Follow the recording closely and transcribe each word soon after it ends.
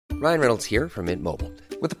Ryan Reynolds here from Mint Mobile.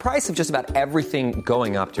 With the price of just about everything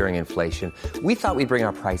going up during inflation, we thought we'd bring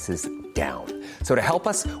our prices down. So to help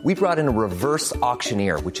us, we brought in a reverse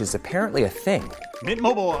auctioneer, which is apparently a thing. Mint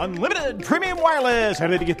Mobile Unlimited Premium Wireless. How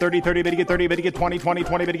to get 30, 30, bit to get 30, bit to get 20, 20,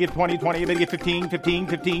 20, bit to get 20, 20, bit to get 15, 15,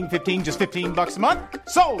 15, 15, just $15 a month?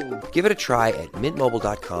 Sold! Give it a try at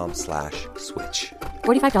mintmobile.com/switch.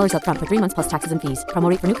 $45 up front for 3 months plus taxes and fees. Promo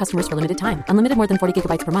rate for new customers for limited time. Unlimited more than 40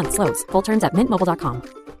 gigabytes per month. Slows full terms at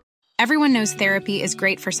mintmobile.com. Everyone knows therapy is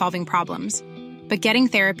great for solving problems. But getting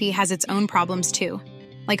therapy has its own problems too.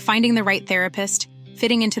 Like finding the right therapist,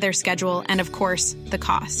 fitting into their schedule, and of course, the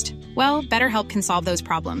cost. Well, BetterHelp can solve those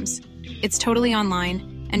problems. It's totally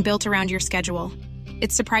online and built around your schedule.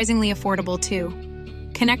 It's surprisingly affordable too.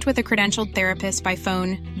 Connect with a credentialed therapist by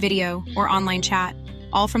phone, video, or online chat,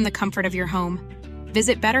 all from the comfort of your home.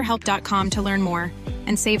 Visit BetterHelp.com to learn more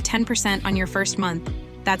and save 10% on your first month.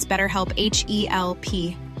 That's BetterHelp,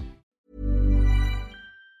 H-E-L-P.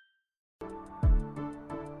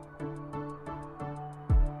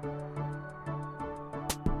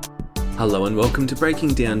 Hello and welcome to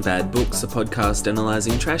Breaking Down Bad Books, a podcast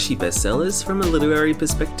analysing trashy bestsellers from a literary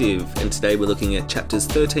perspective. And today we're looking at chapters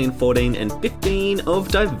 13, 14 and 15 of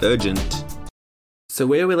Divergent. So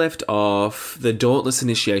where we left off, the Dauntless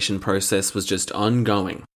initiation process was just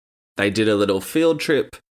ongoing. They did a little field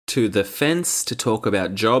trip to the fence to talk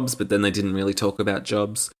about jobs, but then they didn't really talk about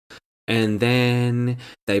jobs. And then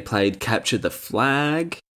they played Capture the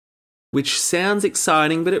Flag, which sounds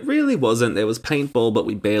exciting, but it really wasn't. There was paintball, but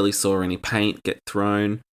we barely saw any paint get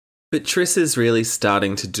thrown. But Triss is really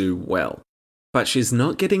starting to do well. But she's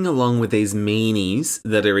not getting along with these meanies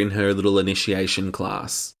that are in her little initiation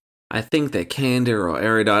class. I think they're Candor or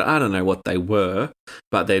Erudite, I don't know what they were,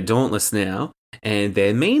 but they're Dauntless now, and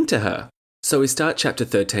they're mean to her. So we start chapter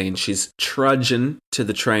 13. She's trudging to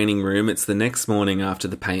the training room. It's the next morning after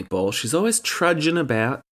the paintball. She's always trudging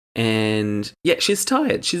about. And yeah, she's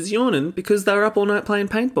tired. She's yawning because they're up all night playing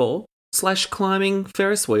paintball / climbing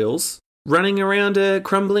Ferris wheels, running around a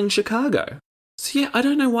crumbling Chicago. So yeah, I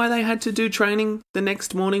don't know why they had to do training the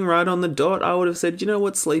next morning right on the dot. I would have said, you know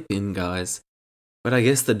what, sleep in, guys. But I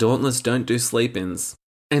guess the Dauntless don't do sleep-ins.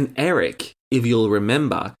 And Eric, if you'll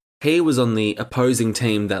remember, he was on the opposing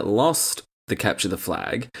team that lost the Capture the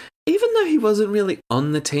Flag. Even though he wasn't really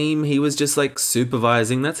on the team, he was just like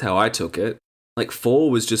supervising. That's how I took it. Like, 4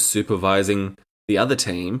 was just supervising the other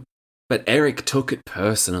team, but Eric took it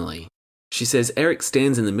personally. She says Eric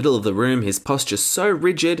stands in the middle of the room, his posture so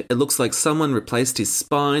rigid, it looks like someone replaced his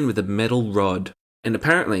spine with a metal rod. And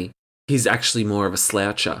apparently, he's actually more of a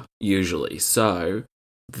sloucher, usually. So,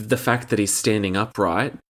 the fact that he's standing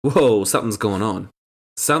upright, whoa, something's going on.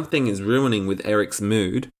 Something is ruining with Eric's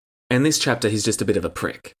mood. And this chapter, he's just a bit of a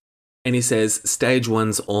prick. And he says, stage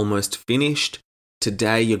 1's almost finished.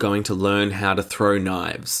 Today you're going to learn how to throw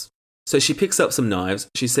knives. So she picks up some knives.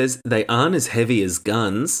 She says they aren't as heavy as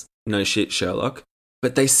guns. No shit, Sherlock.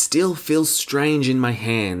 But they still feel strange in my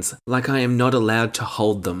hands, like I am not allowed to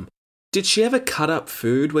hold them. Did she ever cut up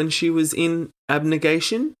food when she was in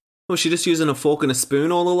abnegation? Or was she just using a fork and a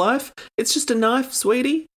spoon all her life? It's just a knife,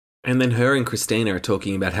 sweetie. And then her and Christina are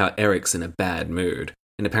talking about how Eric's in a bad mood.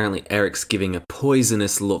 And apparently Eric's giving a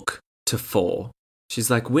poisonous look to 4. She's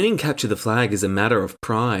like, winning Capture the Flag is a matter of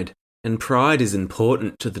pride, and pride is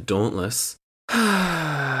important to the Dauntless.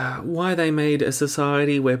 Why they made a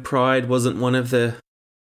society where pride wasn't one of the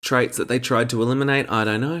traits that they tried to eliminate, I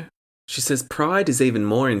don't know. She says pride is even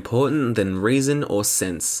more important than reason or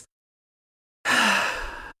sense.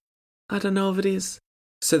 I don't know if it is.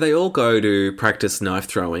 So they all go to practice knife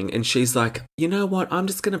throwing, and she's like, you know what, I'm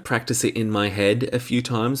just going to practice it in my head a few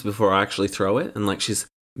times before I actually throw it. And like she's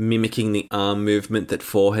mimicking the arm movement that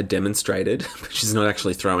 4 had demonstrated, but she's not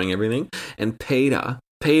actually throwing everything. And Peter,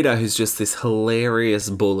 who's just this hilarious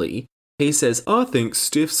bully, he says, I think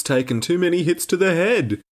Stiff's taken too many hits to the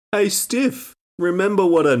head. Hey, Stiff, remember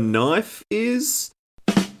what a knife is?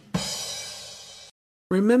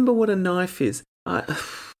 Remember what a knife is. I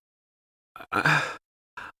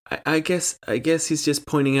guess he's just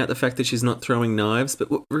pointing out the fact that she's not throwing knives, but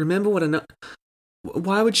remember what a knife...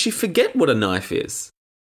 Why would she forget what a knife is?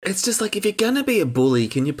 It's just like, if you're going to be a bully,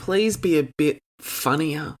 can you please be a bit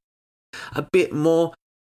funnier? A bit more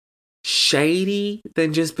shady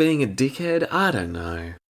than just being a dickhead? I don't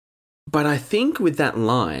know. But I think with that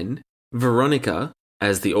line, Veronica,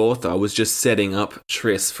 as the author, was just setting up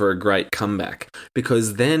Triss for a great comeback.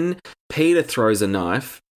 Because then Peter throws a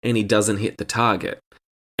knife and he doesn't hit the target.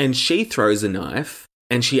 And she throws a knife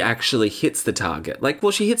and she actually hits the target. Like,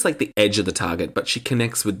 well, she hits like the edge of the target, but she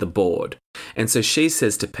connects with the board. And so she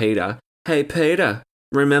says to Peter, hey, Peter,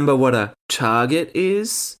 remember what a target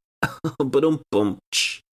is?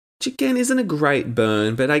 Which again isn't a great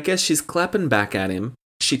burn, but I guess she's clapping back at him.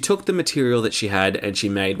 She took the material that she had and she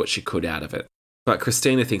made what she could out of it. But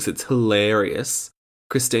Christina thinks it's hilarious.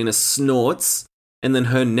 Christina snorts, and then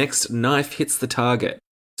her next knife hits the target.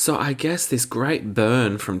 So I guess this great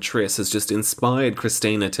burn from Triss has just inspired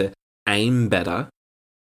Christina to aim better.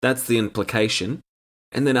 That's the implication.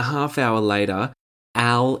 And then a half hour later,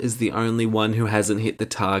 Al is the only one who hasn't hit the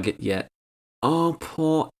target yet. Oh,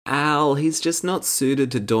 poor Al. He's just not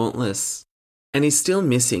suited to Dauntless. And he's still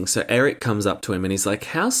missing, so Eric comes up to him and he's like,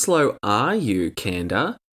 "How slow are you,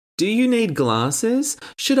 Kanda? Do you need glasses?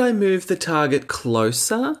 Should I move the target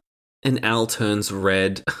closer?" And Al turns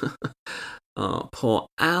red. Oh, poor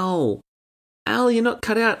Al. Al, you're not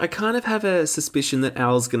cut out. I kind of have a suspicion that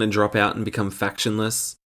Al's going to drop out and become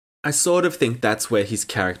factionless. I sort of think that's where his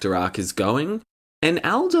character arc is going. And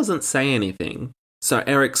Al doesn't say anything. So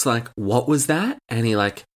Eric's like, "What was that?" And he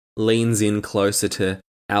leans in closer to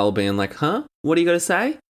Al being like, "Huh? What do you got to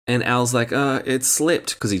say?" And Al's like, "It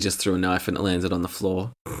slipped," because he just threw a knife and it landed on the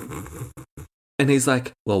floor. And he's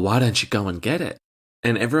like, "Well, why don't you go and get it?"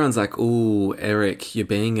 And everyone's like, "Ooh, Eric, you're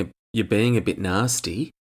being a bit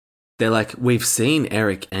nasty." They're like, "We've seen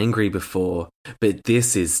Eric angry before, but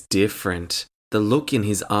this is different. The look in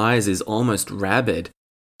his eyes is almost rabid."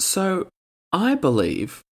 So I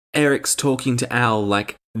believe Eric's talking to Al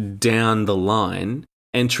down the line,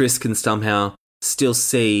 and Triss can somehow still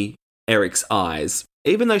see Eric's eyes.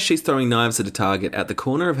 Even though she's throwing knives at a target, at the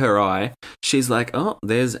corner of her eye, she's like, "Oh,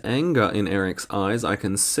 there's anger in Eric's eyes. I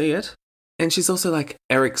can see it." And she's also like,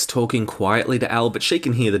 Eric's talking quietly to Al, but she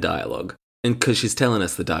can hear the dialogue. And because she's telling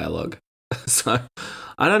us the dialogue. So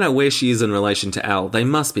I don't know where she is in relation to Al. They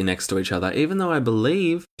must be next to each other, even though I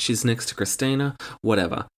believe she's next to Christina,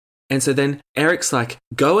 whatever. And so then Eric's like,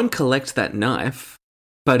 "Go and collect that knife,"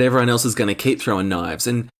 but everyone else is going to keep throwing knives.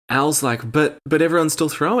 And Al's like, but everyone's still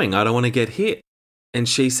throwing. I don't want to get hit. And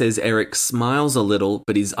she says Eric smiles a little,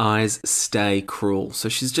 but his eyes stay cruel. So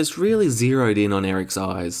she's just really zeroed in on Eric's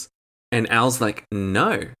eyes. And Al's like,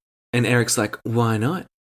 "No." And Eric's like, "Why not?"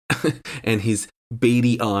 And his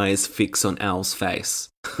beady eyes fix on Al's face.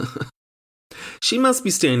 She must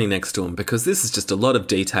be standing next to him because this is just a lot of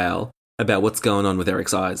detail about what's going on with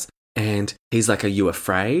Eric's eyes. And he's like, "Are you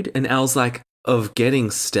afraid?" And Al's like, "Of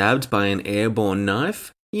getting stabbed by an airborne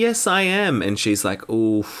knife? Yes, I am." And she's like,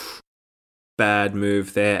 "Oof, bad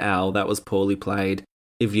move there, Al. That was poorly played.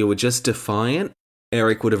 If you were just defiant,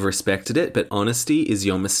 Eric would have respected it, but honesty is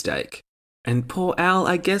your mistake." And poor Al,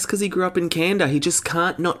 I guess because he grew up in Kanda, he just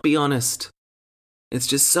can't not be honest. It's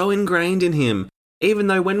just so ingrained in him, even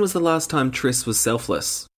though when was the last time Triss was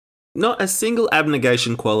selfless? Not a single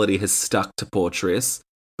abnegation quality has stuck to poor Triss,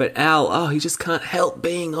 but Al, he just can't help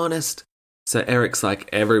being honest. So Eric's like,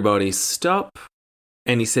 "Everybody stop."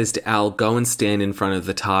 And he says to Al, "Go and stand in front of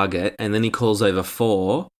the target." And then he calls over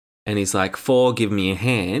Four, and he's like, "Four, give me a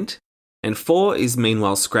hand." And Four is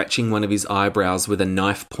meanwhile scratching one of his eyebrows with a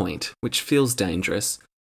knife point, which feels dangerous.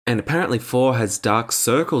 And apparently Four has dark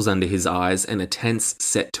circles under his eyes and a tense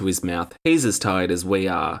set to his mouth. He's as tired as we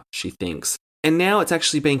are, she thinks. And now it's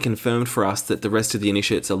actually been confirmed for us that the rest of the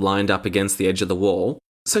initiates are lined up against the edge of the wall.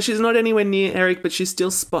 So she's not anywhere near Eric, but she's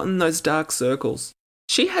still spotting those dark circles.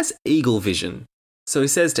 She has eagle vision. So he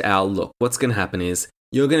says to Al, "Look, what's going to happen is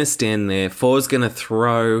you're going to stand there, Four's going to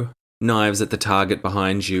throw knives at the target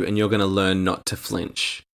behind you, and you're going to learn not to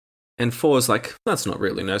flinch." And Four's like, "That's not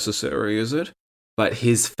really necessary, is it?" But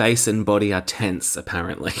his face and body are tense,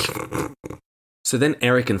 apparently. So then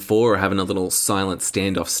Eric and Four are having a little silent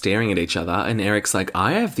standoff staring at each other, and Eric's like,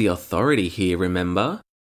 "I have the authority here, remember?"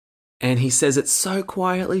 And he says it so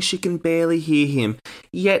quietly she can barely hear him,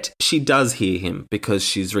 yet she does hear him because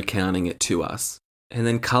she's recounting it to us. And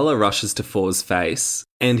then colour rushes to Four's face,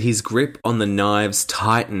 and his grip on the knives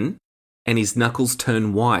tighten, and his knuckles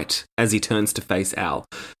turn white as he turns to face Al.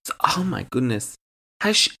 So, oh my goodness.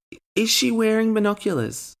 Is she wearing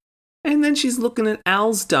binoculars? And then she's looking at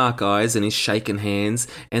Al's dark eyes and his shaken hands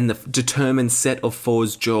and the determined set of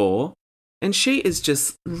Four's jaw. And she is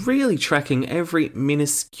just really tracking every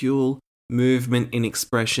minuscule movement in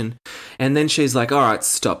expression. And then she's like, "All right,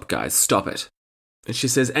 stop, guys, stop it." And she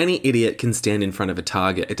says, "Any idiot can stand in front of a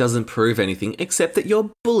target. It doesn't prove anything except that you're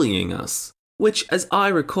bullying us." Which, as I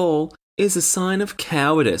recall, is a sign of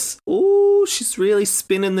cowardice. Ooh, she's really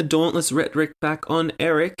spinning the Dauntless rhetoric back on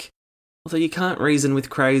Eric. Although you can't reason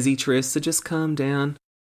with crazy, Triss, so just calm down.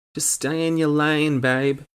 Just stay in your lane,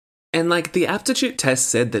 babe. And the aptitude test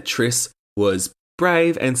said that Triss was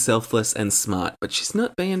brave and selfless and smart, but she's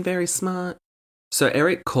not being very smart. So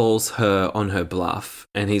Eric calls her on her bluff,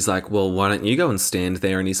 and he's like, "Well, why don't you go and stand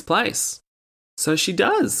there in his place?" So she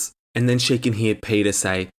does. And then she can hear Peter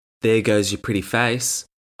say, "There goes your pretty face."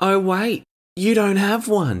 Oh, wait, you don't have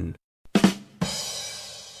one.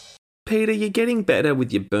 Peter, you're getting better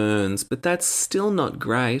with your burns, but that's still not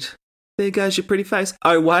great. There goes your pretty face.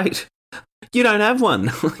 Oh, wait, you don't have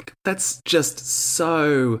one. That's just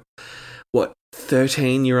so,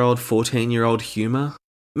 13-year-old, 14-year-old humour?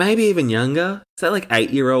 Maybe even younger? Is that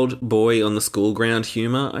 8-year-old boy on the school ground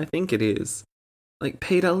humour? I think it is.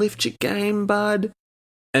 Peter, lift your game, bud.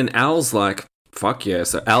 And Al's like, fuck yeah.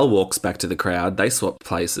 So Al walks back to the crowd. They swap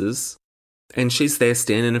places. And she's there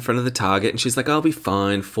standing in front of the target and she's like, I'll be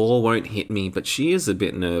fine. 4 won't hit me. But she is a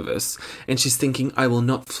bit nervous. And she's thinking, I will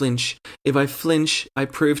not flinch. If I flinch, I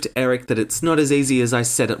prove to Eric that it's not as easy as I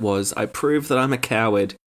said it was. I prove that I'm a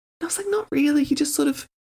coward. And I was like, not really. You just sort of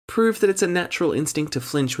prove that it's a natural instinct to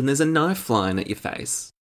flinch when there's a knife flying at your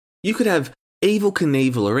face. You could have Evel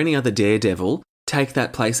Knievel or any other daredevil take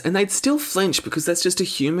that place and they'd still flinch because that's just a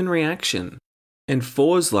human reaction. And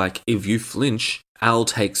 4's like, if you flinch, Al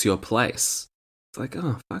takes your place. It's like,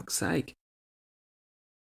 oh, fuck's sake.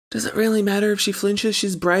 Does it really matter if she flinches?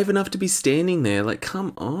 She's brave enough to be standing there.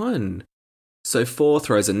 Come on. So 4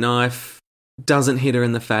 throws a knife, doesn't hit her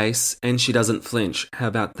in the face, and she doesn't flinch. How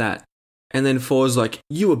about that? And then 4's like,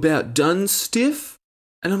 you about done, stiff?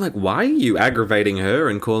 And I'm like, why are you aggravating her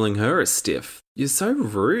and calling her a stiff? You're so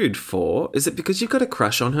rude, 4. Is it because you've got a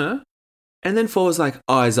crush on her? And then 4's like,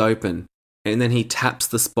 eyes open. And then he taps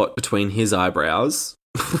the spot between his eyebrows.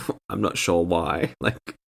 I'm not sure why.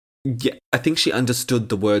 Yeah, I think she understood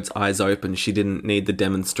the words eyes open. She didn't need the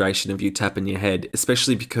demonstration of you tapping your head,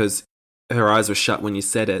 especially because her eyes were shut when you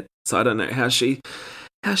said it. So I don't know how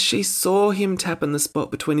she saw him tapping the spot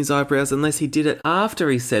between his eyebrows unless he did it after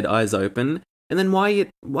he said eyes open. And then why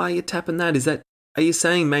are you tapping that? Are you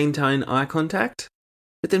saying maintain eye contact?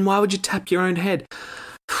 But then why would you tap your own head?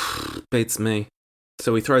 Beats me.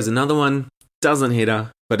 So he throws another one, doesn't hit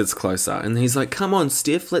her, but it's closer. And he's like, come on,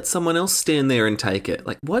 stiff, let someone else stand there and take it.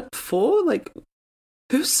 What for?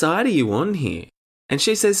 Whose side are you on here? And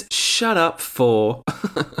she says, shut up, 4.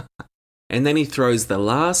 And then he throws the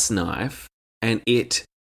last knife and it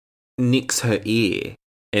nicks her ear.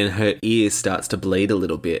 And her ear starts to bleed a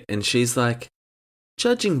little bit. And she's like,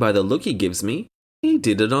 judging by the look he gives me, he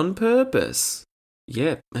did it on purpose.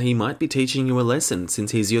 Yeah, he might be teaching you a lesson since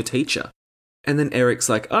he's your teacher. And then Eric's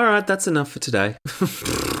like, all right, that's enough for today.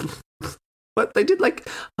 But they did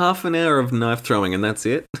half an hour of knife throwing and that's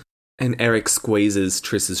it. And Eric squeezes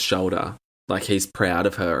Triss's shoulder like he's proud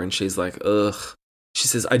of her. And she's like, ugh. She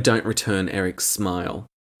says, I don't return Eric's smile.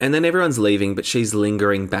 And then everyone's leaving, but she's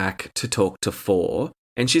lingering back to talk to 4.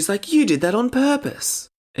 And she's like, you did that on purpose.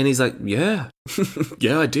 And he's like, yeah,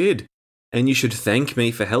 yeah, I did. And you should thank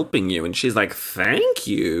me for helping you. And she's like, thank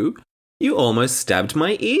you? You almost stabbed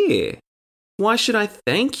my ear. Why should I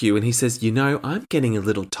thank you? And he says, I'm getting a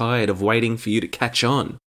little tired of waiting for you to catch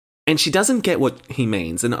on. And she doesn't get what he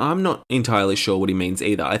means. And I'm not entirely sure what he means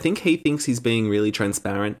either. I think he thinks he's being really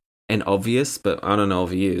transparent and obvious, but I don't know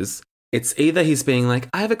if he is. It's either he's being like,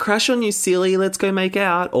 I have a crush on you, silly, let's go make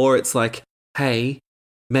out. Or it's like, hey,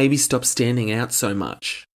 maybe stop standing out so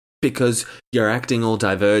much because you're acting all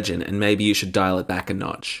divergent and maybe you should dial it back a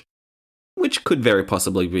notch. Which could very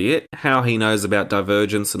possibly be it. How he knows about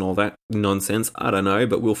divergence and all that nonsense, I don't know,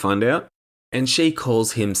 but we'll find out. And she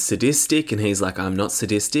calls him sadistic and he's like, I'm not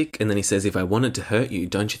sadistic. And then he says, if I wanted to hurt you,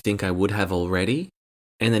 don't you think I would have already?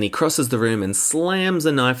 And then he crosses the room and slams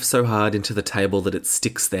a knife so hard into the table that it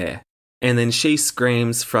sticks there. And then she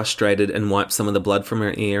screams, frustrated, and wipes some of the blood from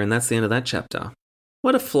her ear, and that's the end of that chapter.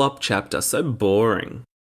 What a flop chapter, so boring.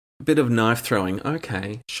 A bit of knife throwing,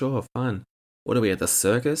 okay, sure, fun. What are we at, the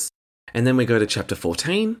circus? And then we go to chapter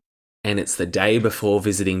 14, and it's the day before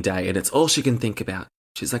visiting day, and it's all she can think about.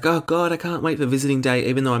 She's like, oh God, I can't wait for visiting day,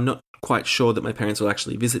 even though I'm not quite sure that my parents will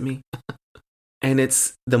actually visit me. And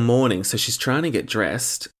it's the morning, so she's trying to get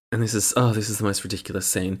dressed, and this is the most ridiculous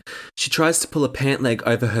scene. She tries to pull a pant leg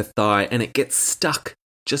over her thigh, and it gets stuck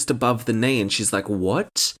just above the knee, and she's like,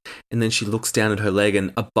 what? And then she looks down at her leg,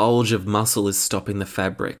 and a bulge of muscle is stopping the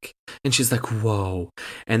fabric. And she's like, whoa.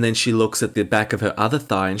 And then she looks at the back of her other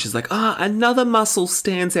thigh, and she's like, another muscle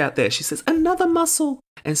stands out there. She says, another muscle.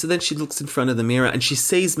 And so then she looks in front of the mirror, and she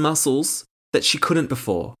sees muscles that she couldn't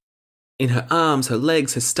before. In her arms, her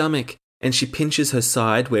legs, her stomach, and she pinches her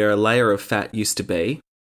side where a layer of fat used to be.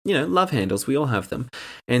 Love handles, we all have them.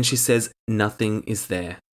 And she says, nothing is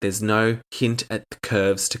there. There's no hint at the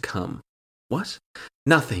curves to come. What?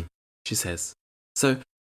 Nothing, she says. So,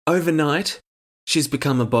 overnight, she's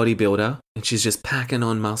become a bodybuilder and she's just packing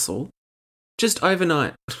on muscle. Just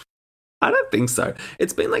overnight. I don't think so.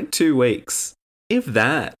 It's been 2 weeks. If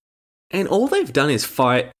that. And all they've done is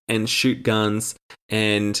fight and shoot guns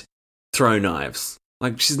and throw knives.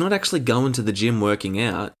 Like, she's not actually going to the gym working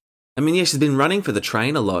out. I mean, yeah, she's been running for the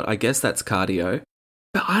train a lot. I guess that's cardio.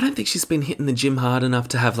 But I don't think she's been hitting the gym hard enough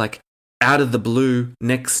to have, like, out of the blue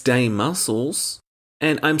next day muscles.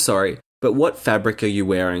 And I'm sorry, but what fabric are you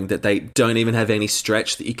wearing that they don't even have any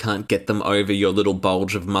stretch that you can't get them over your little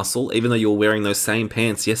bulge of muscle, even though you were wearing those same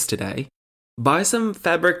pants yesterday? Buy some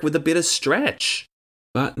fabric with a bit of stretch.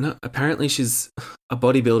 But no, apparently she's a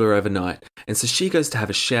bodybuilder overnight. And so she goes to have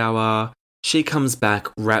a shower. She comes back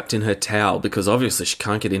wrapped in her towel because obviously she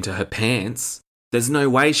can't get into her pants. There's no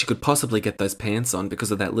way she could possibly get those pants on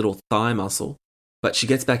because of that little thigh muscle. But she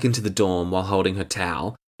gets back into the dorm while holding her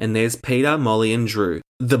towel. And there's Peter, Molly and Drew,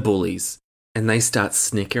 the bullies. And they start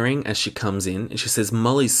snickering as she comes in. And she says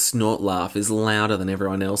Molly's snort laugh is louder than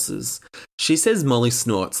everyone else's. She says Molly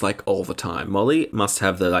snorts like all the time. Molly must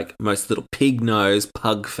have the like most little pig nose,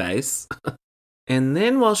 pug face. And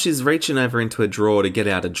then while she's reaching over into a drawer to get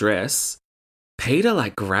out a dress, Peter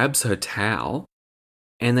like grabs her towel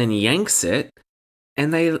and then yanks it.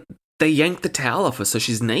 And they yank the towel off her so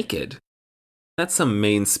she's naked. That's some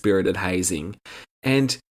mean-spirited hazing.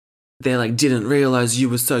 And they're like, didn't realise you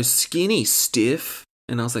were so skinny, stiff.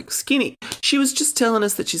 And I was like, skinny? She was just telling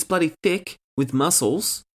us that she's bloody thick with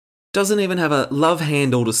muscles. Doesn't even have a love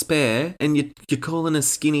handle to spare. And you're calling her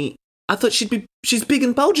skinny. I thought she's big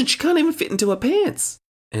and bulging. She can't even fit into her pants.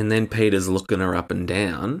 And then Peter's looking her up and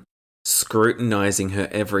down, scrutinising her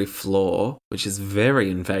every flaw, which is very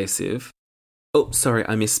invasive. Oh, sorry,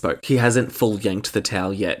 I misspoke. He hasn't full yanked the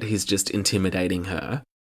towel yet. He's just intimidating her.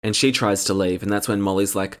 And she tries to leave, and that's when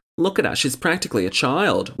Molly's like, look at her, she's practically a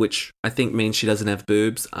child, which I think means she doesn't have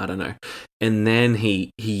boobs. I don't know. And then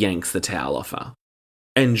he yanks the towel off her.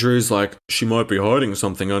 And Drew's like, she might be hiding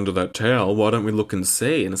something under that towel. Why don't we look and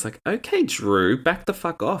see? And it's like, okay, Drew, back the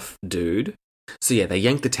fuck off, dude. So yeah, they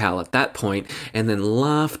yank the towel at that point, and then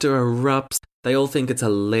laughter erupts. They all think it's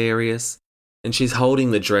hilarious. And she's holding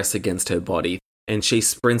the dress against her body, and she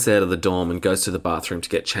sprints out of the dorm and goes to the bathroom to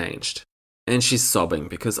get changed. And she's sobbing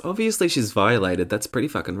because obviously she's violated. That's pretty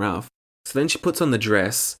fucking rough. So then she puts on the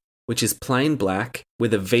dress, which is plain black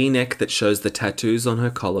with a V-neck that shows the tattoos on her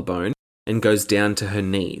collarbone and goes down to her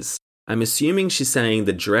knees. I'm assuming she's saying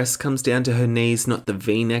the dress comes down to her knees, not the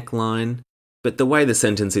V-neck line. But the way the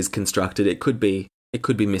sentence is constructed, it could be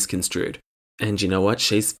misconstrued. And you know what?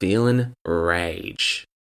 She's feeling rage.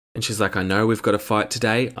 And she's like, I know we've got a fight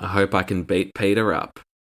today. I hope I can beat Peter up.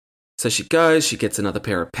 So she goes, she gets another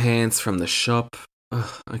pair of pants from the shop.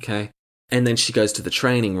 Oh, okay. And then she goes to the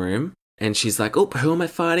training room and she's like, oh, who am I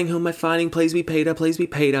fighting? Who am I fighting? Please be Peter. Please be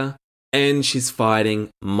Peter. And she's fighting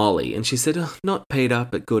Molly. And she said, oh, not Peter,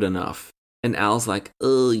 but good enough. And Al's like,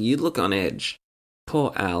 oh, you look on edge.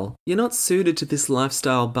 Poor Al. You're not suited to this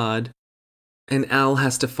lifestyle, bud. And Al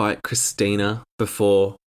has to fight Christina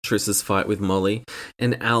before Triss's fight with Molly.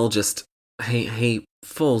 And Al just, he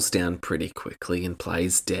falls down pretty quickly and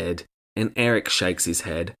plays dead. And Eric shakes his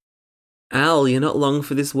head. Al, you're not long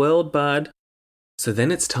for this world, bud. So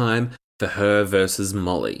then it's time for her versus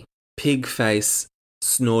Molly. Pig face,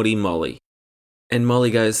 snorty Molly. And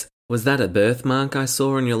Molly goes, was that a birthmark I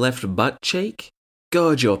saw on your left butt cheek?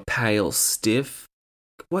 God, you're pale, stiff.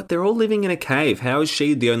 What, they're all living in a cave. How is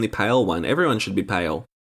she the only pale one? Everyone should be pale.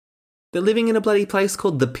 They're living in a bloody place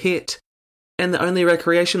called the Pit. And the only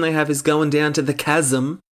recreation they have is going down to the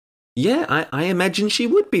chasm. Yeah, I imagine she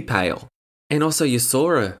would be pale. And also you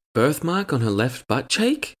saw a birthmark on her left butt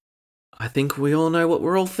cheek? I think we all know what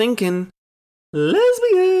we're all thinking.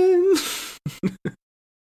 Lesbian!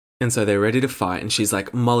 And so they're ready to fight, and she's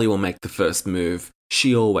like, Molly will make the first move.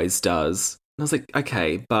 She always does. And I was like,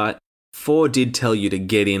 okay, but 4 did tell you to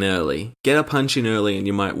get in early. Get a punch in early and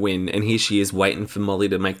you might win. And here she is waiting for Molly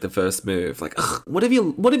to make the first move. Like, ugh, what have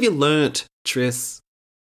you learnt, Triss?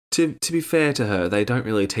 To be fair to her, they don't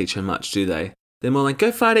really teach her much, do they? They're more like,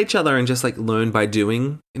 go fight each other and just like learn by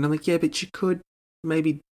doing. And I'm like, yeah, but you could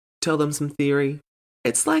maybe tell them some theory.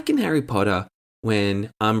 It's like in Harry Potter when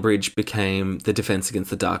Umbridge became the Defense Against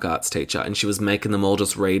the Dark Arts teacher and she was making them all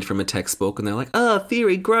just read from a textbook and they're like, oh,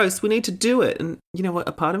 theory, gross, we need to do it. And you know what?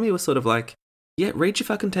 A part of me was sort of like, yeah, read your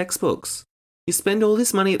fucking textbooks. You spend all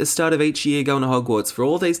this money at the start of each year going to Hogwarts for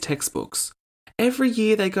all these textbooks. Every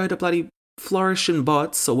year they go to bloody Flourish and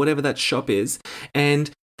Bots or whatever that shop is, and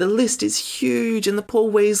the list is huge and the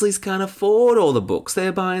poor Weasleys can't afford all the books.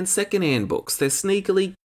 They're buying secondhand books. They're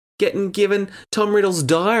sneakily getting given Tom Riddle's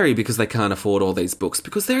diary because they can't afford all these books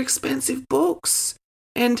because they're expensive books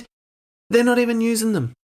and they're not even using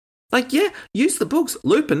them. Like, yeah, use the books.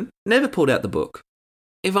 Lupin never pulled out the book.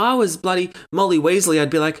 If I was bloody Molly Weasley, I'd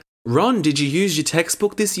be like, Ron, did you use your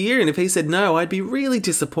textbook this year? And if he said no, I'd be really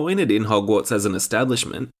disappointed in Hogwarts as an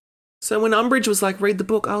establishment. So when Umbridge was like, read the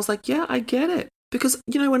book, I was like, yeah, I get it. Because,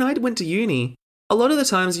 when I went to uni, a lot of the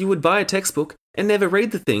times you would buy a textbook and never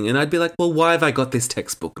read the thing. And I'd be like, well, why have I got this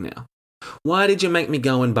textbook now? Why did you make me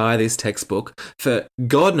go and buy this textbook for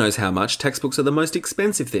God knows how much? Textbooks are the most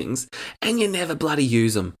expensive things, and you never bloody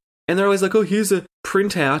use them. And they're always like, oh, here's a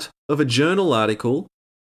printout of a journal article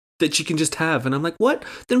that you can just have. And I'm like, what?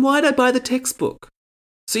 Then why'd I buy the textbook?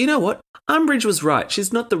 So you know what? Umbridge was right.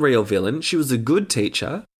 She's not the real villain. She was a good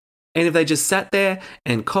teacher. And if they just sat there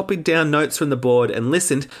and copied down notes from the board and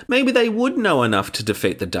listened, maybe they would know enough to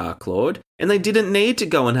defeat the Dark Lord. And they didn't need to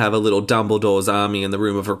go and have a little Dumbledore's army in the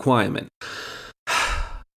Room of Requirement.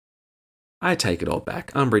 I take it all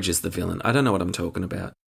back. Umbridge is the villain. I don't know what I'm talking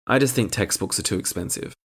about. I just think textbooks are too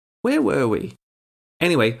expensive. Where were we?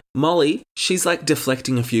 Anyway, Molly, she's like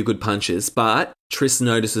deflecting a few good punches, but Tris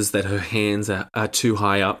notices that her hands are too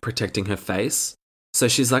high up protecting her face. So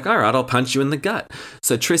she's like, all right, I'll punch you in the gut.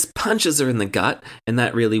 So Tris punches her in the gut, and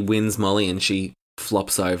that really wins Molly, and she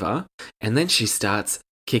flops over. And then she starts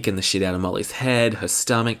kicking the shit out of Molly's head, her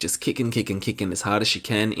stomach, just kicking as hard as she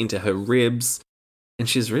can into her ribs. And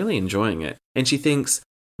she's really enjoying it. And she thinks,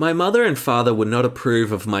 my mother and father would not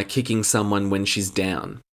approve of my kicking someone when she's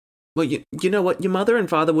down. Well, you know what? Your mother and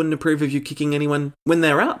father wouldn't approve of you kicking anyone when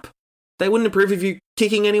they're up. They wouldn't approve of you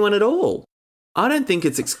kicking anyone at all. I don't think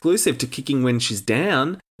it's exclusive to kicking when she's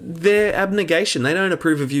down. They're abnegation. They don't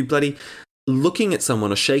approve of you bloody looking at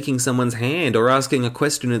someone or shaking someone's hand or asking a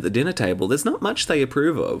question at the dinner table. There's not much they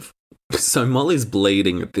approve of. So Molly's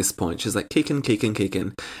bleeding at this point. She's like kicking.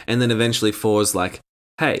 And then eventually Four's like,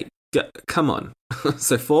 hey, come on.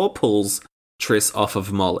 So Four pulls Tris off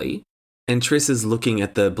of Molly. And Tris is looking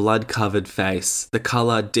at the blood-covered face, the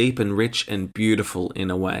colour deep and rich and beautiful in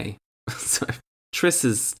a way. So Tris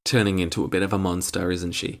is turning into a bit of a monster,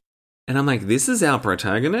 isn't she? And I'm like, this is our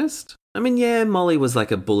protagonist? I mean, yeah, Molly was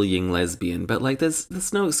like a bullying lesbian, but like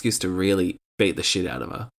there's no excuse to really beat the shit out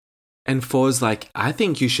of her. And Four's like, I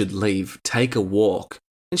think you should leave, take a walk.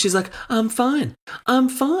 And she's like, I'm fine. And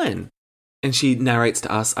she narrates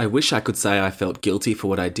to us, I wish I could say I felt guilty for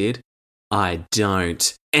what I did. I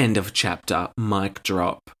don't. End of chapter. Mic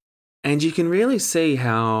drop. And you can really see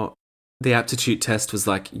how the aptitude test was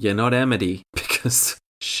like, you're not Amity, because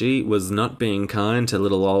she was not being kind to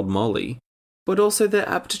little old Molly. But also the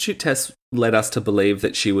aptitude test led us to believe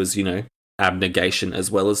that she was, abnegation as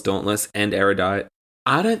well as dauntless and erudite.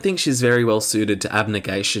 I don't think she's very well suited to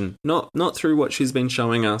abnegation, not through what she's been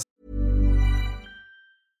showing us.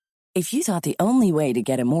 If you thought the only way to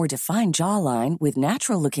get a more defined jawline with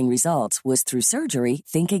natural-looking results was through surgery,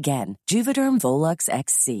 think again. Juvederm Volux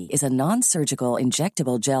XC is a non-surgical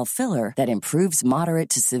injectable gel filler that improves moderate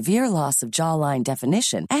to severe loss of jawline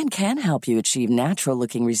definition and can help you achieve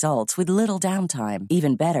natural-looking results with little downtime.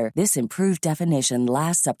 Even better, this improved definition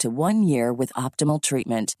lasts up to 1 year with optimal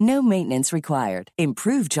treatment. No maintenance required.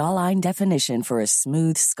 Improve jawline definition for a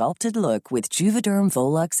smooth, sculpted look with Juvederm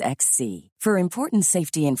Volux XC. For important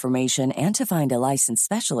safety information and to find a licensed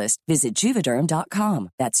specialist, visit Juvederm.com.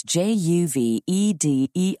 That's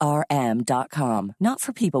JUVEDERM.com. Not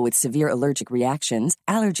for people with severe allergic reactions,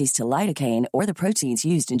 allergies to lidocaine, or the proteins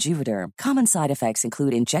used in Juvederm. Common side effects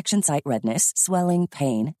include injection site redness, swelling,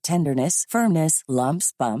 pain, tenderness, firmness,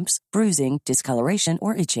 lumps, bumps, bruising, discoloration,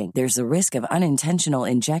 or itching. There's a risk of unintentional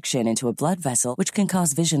injection into a blood vessel, which can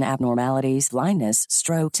cause vision abnormalities, blindness,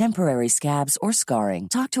 stroke, temporary scabs, or scarring.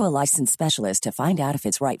 Talk to a licensed specialist to find out if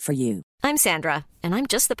it's right for you. I'm Sandra, and I'm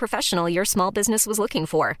just the professional your small business was looking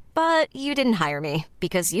for. But you didn't hire me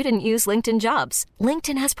because you didn't use LinkedIn Jobs.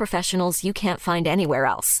 LinkedIn has professionals you can't find anywhere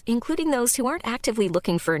else, including those who aren't actively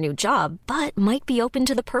looking for a new job, but might be open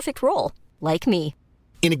to the perfect role, like me.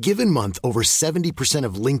 In a given month, over 70%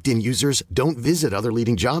 of LinkedIn users don't visit other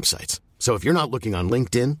leading job sites. So if you're not looking on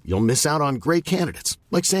LinkedIn, you'll miss out on great candidates,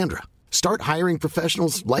 like Sandra. Start hiring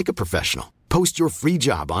professionals like a professional. Post your free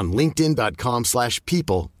job on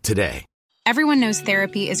linkedin.com/people today. Everyone knows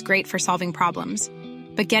therapy is great for solving problems,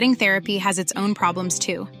 but getting therapy has its own problems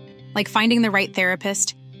too, like finding the right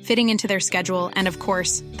therapist, fitting into their schedule, and of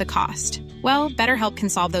course, the cost. Well, BetterHelp can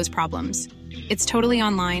solve those problems. It's totally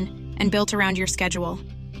online and built around your schedule.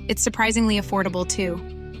 It's surprisingly affordable too.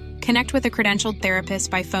 Connect with a credentialed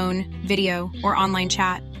therapist by phone, video, or online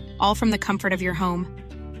chat, all from the comfort of your home.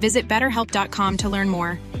 Visit BetterHelp.com to learn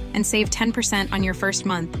more and save 10% on your first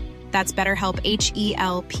month. That's BetterHelp,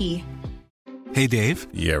 H-E-L-P. Hey, Dave.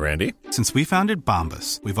 Yeah, Randy. Since we founded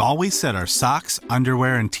Bombas, we've always said our socks,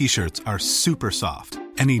 underwear, and T-shirts are super soft.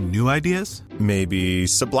 Any new ideas? Maybe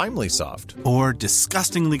sublimely soft. Or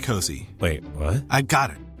disgustingly cozy. Wait, what? I got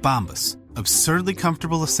it. Bombas. Absurdly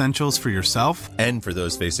comfortable essentials for yourself and for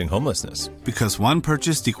those facing homelessness. Because one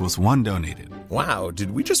purchased equals one donated. Wow,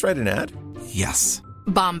 did we just write an ad? Yes.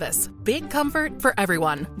 Bombas. Big comfort for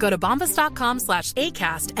everyone. Go to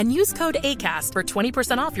bombas.com/ACAST and use code ACAST for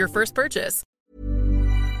 20% off your first purchase.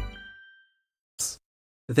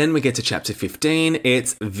 Then we get to chapter 15.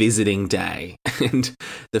 It's visiting day. And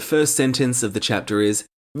the first sentence of the chapter is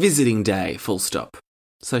visiting day, full stop.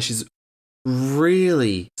 So she's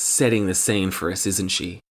really setting the scene for us, isn't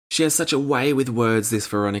she? She has such a way with words, this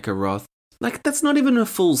Veronica Roth. Like, that's not even a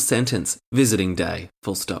full sentence. Visiting day,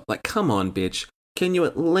 full stop. Like, come on, bitch. Can you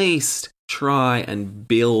at least try and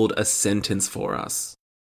build a sentence for us?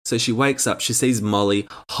 So she wakes up, she sees Molly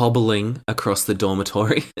hobbling across the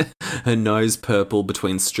dormitory, her nose purple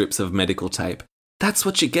between strips of medical tape. That's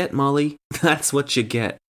what you get, Molly. That's what you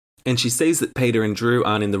get. And she sees that Peter and Drew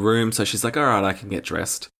aren't in the room, so she's like, all right, I can get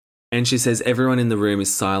dressed. And she says everyone in the room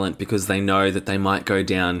is silent because they know that they might go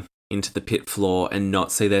down into the pit floor and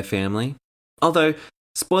not see their family. Although,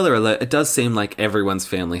 spoiler alert, it does seem like everyone's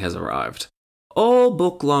family has arrived. All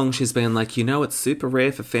book long, she's been like, it's super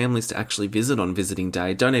rare for families to actually visit on visiting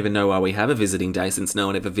day. Don't even know why we have a visiting day since no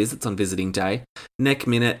one ever visits on visiting day. Next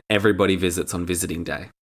minute, everybody visits on visiting day.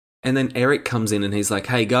 And then Eric comes in and he's like,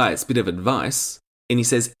 hey guys, bit of advice. And he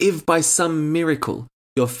says, if by some miracle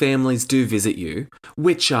your families do visit you,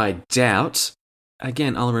 which I doubt,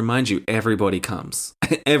 again, I'll remind you, everybody comes.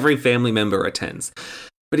 Every family member attends.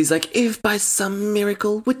 But he's like, if by some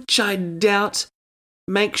miracle, which I doubt,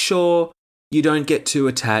 make sure you don't get too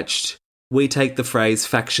attached. We take the phrase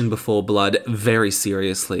faction before blood very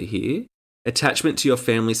seriously here. Attachment to your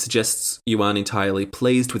family suggests you aren't entirely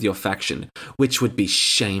pleased with your faction, which would be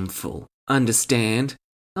shameful. Understand?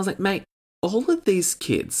 I was like, mate, all of these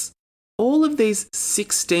kids, all of these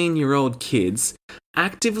 16-year-old kids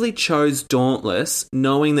actively chose Dauntless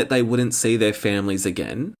knowing that they wouldn't see their families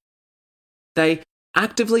again. They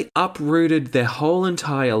actively uprooted their whole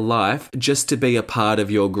entire life just to be a part of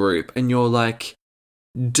your group. And you're like,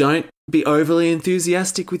 don't be overly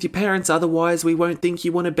enthusiastic with your parents, otherwise we won't think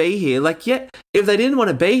you want to be here. Like, yeah, if they didn't want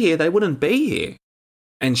to be here, they wouldn't be here.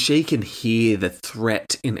 And she can hear the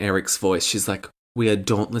threat in Eric's voice. She's like, we are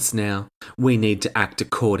Dauntless now. We need to act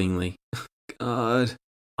accordingly. God.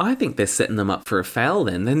 I think they're setting them up for a fail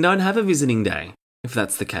then. Then don't have a visiting day, if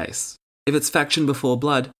that's the case. If it's faction before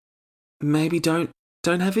blood, maybe don't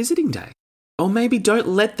have visiting day. Or maybe don't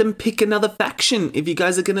let them pick another faction if you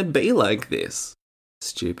guys are going to be like this.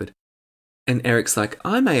 Stupid. And Eric's like,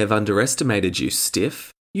 I may have underestimated you,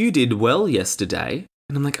 stiff. You did well yesterday.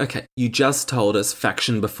 And I'm like, okay, you just told us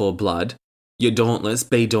faction before blood. You're Dauntless,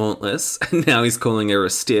 be Dauntless. And now he's calling her a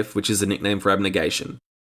stiff, which is a nickname for abnegation.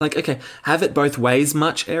 Like, okay, have it both ways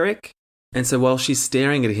much, Eric? And so while she's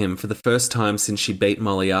staring at him for the first time since she beat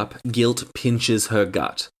Molly up, guilt pinches her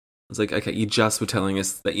gut. I was like, okay, you just were telling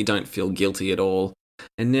us that you don't feel guilty at all.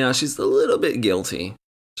 And now she's a little bit guilty.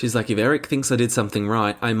 She's like, if Eric thinks I did something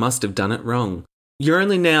right, I must have done it wrong. You're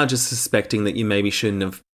only now just suspecting that you maybe shouldn't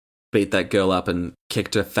have beat that girl up and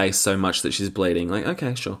kicked her face so much that she's bleeding. Like,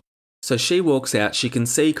 okay, sure. So she walks out. She can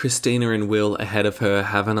see Christina and Will ahead of her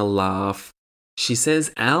having a laugh. She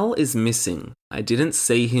says, Al is missing. I didn't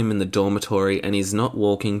see him in the dormitory and he's not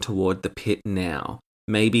walking toward the pit now.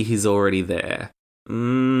 Maybe he's already there.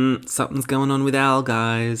 Something's going on with Al,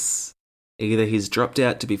 guys. Either he's dropped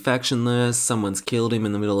out to be factionless, someone's killed him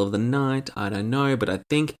in the middle of the night, I don't know, but I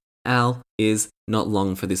think Al is not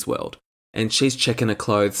long for this world. And she's checking her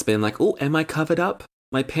clothes, being like, oh, am I covered up?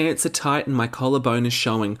 My pants are tight and my collarbone is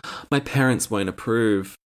showing. My parents won't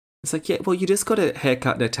approve. It's like, yeah, well, you just got a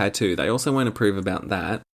haircut and a tattoo. They also won't approve about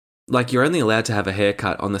that. Like, you're only allowed to have a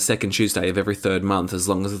haircut on the second Tuesday of every third month as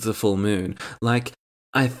long as it's a full moon. Like,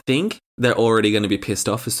 I think they're already going to be pissed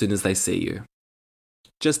off as soon as they see you.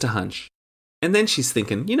 Just a hunch. And then she's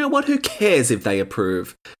thinking, you know what, who cares if they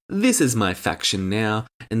approve? This is my faction now,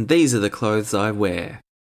 and these are the clothes I wear.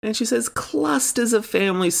 And she says clusters of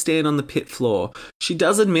families stand on the pit floor. She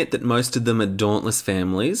does admit that most of them are Dauntless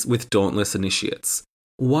families with Dauntless initiates.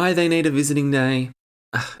 Why they need a visiting day?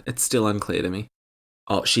 It's still unclear to me.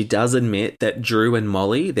 Oh, she does admit that Drew and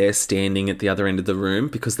Molly, they're standing at the other end of the room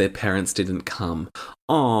because their parents didn't come.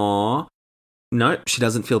 Aww. No, she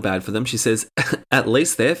doesn't feel bad for them. She says, at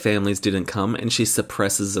least their families didn't come, and she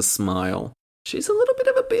suppresses a smile. She's a little bit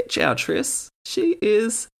of a bitch, our Triss. She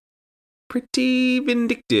is pretty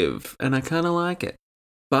vindictive, and I kind of like it.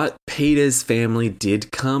 But Peter's family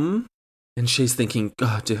did come, and she's thinking,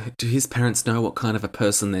 oh, do his parents know what kind of a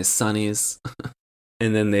person their son is?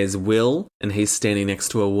 And then there's Will, and he's standing next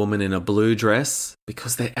to a woman in a blue dress.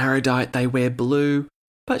 Because they're erudite, they wear blue.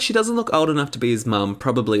 but she doesn't look old enough to be his mum,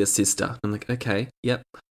 probably a sister. I'm like, okay, yep.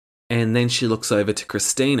 And then she looks over to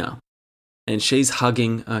Christina, and she's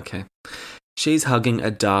hugging a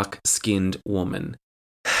dark-skinned woman.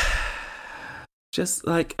 Just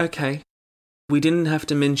like, okay, we didn't have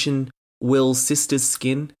to mention Will's sister's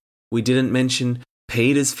skin. We didn't mention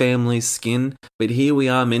Peter's family's skin, but here we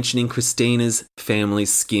are mentioning Christina's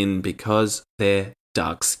family's skin because they're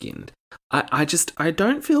dark-skinned. I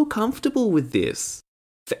don't feel comfortable with this.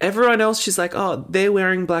 For everyone else, she's like, oh, they're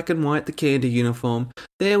wearing black and white, the Candy uniform.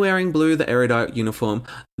 They're wearing blue, the Erudite uniform.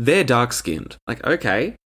 They're dark-skinned. Like,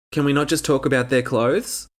 okay, can we not just talk about their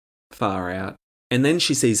clothes? Far out. And then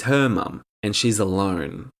she sees her mum, and she's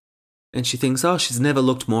alone. And she thinks, oh, she's never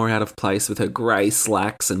looked more out of place with her grey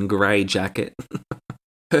slacks and grey jacket.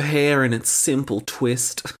 Her hair in its simple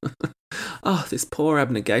twist. Oh, this poor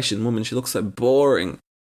abnegation woman, she looks so boring.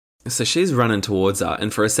 So she's running towards her,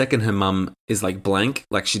 and for a second her mum is like blank,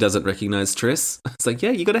 like she doesn't recognise Triss. It's like,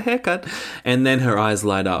 yeah, you got a haircut. And then her eyes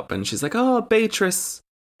light up, and she's like, oh, Beatrice.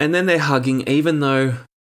 And then they're hugging, even though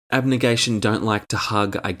abnegation don't like to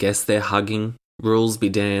hug. I guess they're hugging. Rules be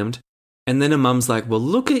damned. And then her mum's like, well,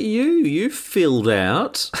 look at you filled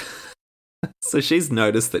out. So she's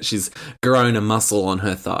noticed that she's grown a muscle on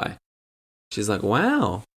her thigh. She's like,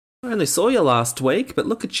 wow, I only saw you last week, but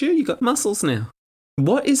look at you got muscles now.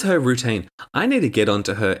 What is her routine? I need to get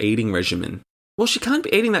onto her eating regimen. Well, she can't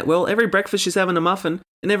be eating that well. Every breakfast she's having a muffin,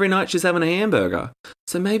 and every night she's having a hamburger.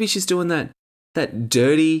 So maybe she's doing that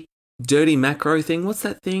dirty macro thing. What's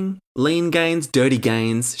that thing? Lean gains, dirty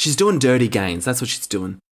gains. She's doing dirty gains. That's what she's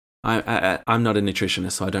doing. I'm not a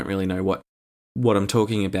nutritionist, so I don't really know what I'm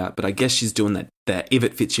talking about, but I guess she's doing that if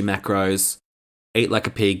it fits your macros, eat like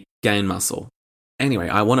a pig, gain muscle. Anyway,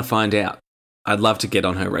 I want to find out. I'd love to get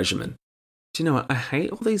on her regimen. Do you know what? I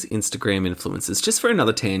hate all these Instagram influencers. Just for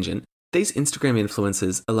another tangent, these Instagram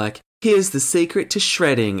influencers are like, here's the secret to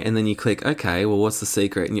shredding. And then you click, okay, well, what's the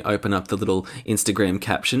secret? And you open up the little Instagram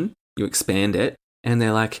caption, you expand it, and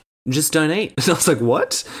they're like, just don't eat. And I was like,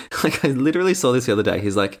 what? Like, I literally saw this the other day.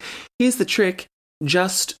 He's like, here's the trick,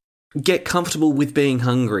 just get comfortable with being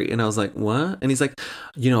hungry. And I was like, what? And he's like,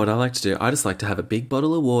 you know what I like to do? I just like to have a big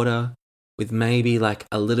bottle of water with maybe like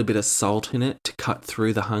a little bit of salt in it to cut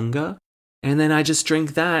through the hunger. And then I just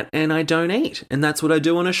drink that and I don't eat. And that's what I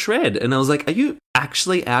do on a shred. And I was like, are you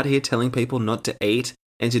actually out here telling people not to eat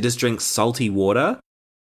and to just drink salty water?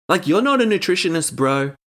 Like, you're not a nutritionist,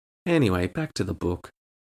 bro. Anyway, back to the book.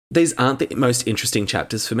 These aren't the most interesting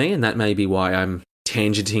chapters for me, and that may be why I'm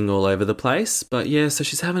tangenting all over the place. But yeah, so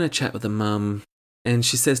she's having a chat with her mum, and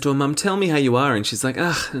she says to her mum, tell me how you are. And she's like,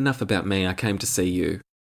 enough about me. I came to see you.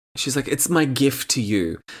 She's like, it's my gift to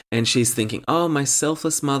you. And she's thinking, oh, my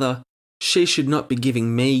selfless mother, she should not be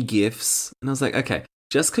giving me gifts. And I was like, okay,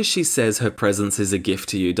 just because she says her presence is a gift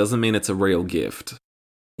to you doesn't mean it's a real gift.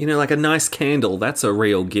 You know, like a nice candle, that's a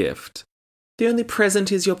real gift. The only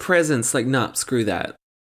present is your presence. Like, nah, screw that.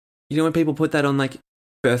 You know when people put that on, like,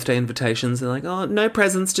 birthday invitations, they're like, oh, no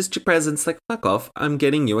presents, just your presents. Like, fuck off, I'm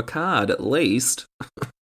getting you a card, at least.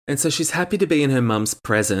 And so she's happy to be in her mum's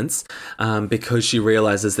presence because she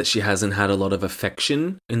realises that she hasn't had a lot of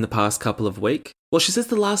affection in the past couple of weeks. Well, she says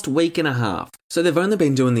the last week and a half. So they've only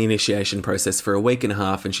been doing the initiation process for a week and a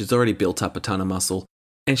half, and she's already built up a ton of muscle.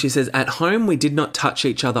 And she says, at home we did not touch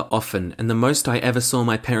each other often, and the most I ever saw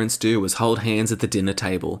my parents do was hold hands at the dinner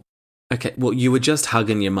table. Okay, well, you were just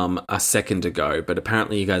hugging your mum a second ago, but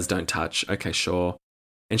apparently you guys don't touch. Okay, sure.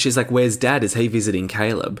 And she's like, where's Dad? Is he visiting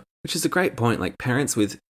Caleb? Which is a great point. Like, parents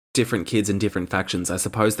with different kids in different factions, I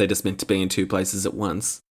suppose they're just meant to be in two places at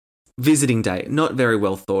once. Visiting day, not very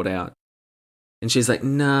well thought out. And she's like,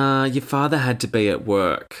 nah, your father had to be at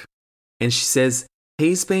work. And she says,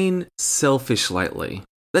 he's been selfish lately.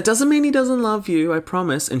 That doesn't mean he doesn't love you, I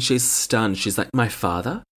promise. And she's stunned. She's like, my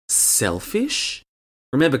father? Selfish?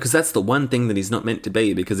 Remember, because that's the one thing that he's not meant to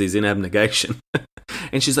be because he's in abnegation.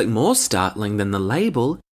 And she's like, more startling than the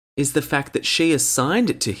label is the fact that she assigned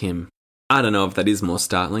it to him. I don't know if that is more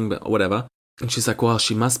startling, but whatever. And she's like, well,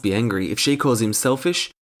 she must be angry. If she calls him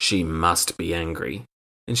selfish, she must be angry.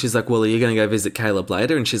 And she's like, well, are you going to go visit Caleb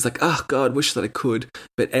later? And she's like, oh, God, wish that I could.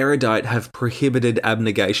 But Erudite have prohibited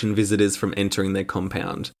abnegation visitors from entering their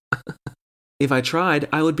compound. If I tried,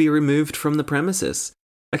 I would be removed from the premises.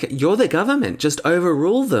 Okay, you're the government. Just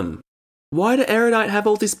overrule them. Why do Erudite have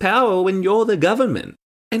all this power when you're the government?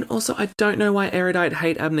 And also, I don't know why Erudite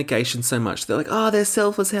hate abnegation so much. They're like, oh, they're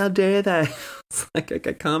selfless, how dare they? It's like,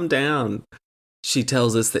 okay, calm down. She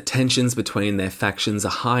tells us that tensions between their factions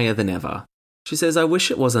are higher than ever. She says, I wish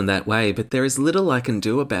it wasn't that way, but there is little I can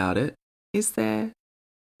do about it. Is there?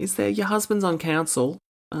 Your husband's on council.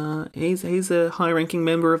 He's a high-ranking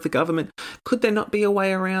member of the government. Could there not be a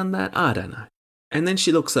way around that? I don't know. And then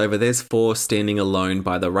she looks over, there's Four standing alone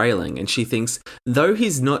by the railing, and she thinks, though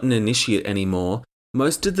he's not an initiate anymore,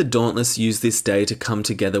 most of the Dauntless use this day to come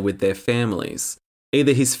together with their families.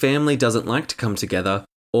 Either his family doesn't like to come together,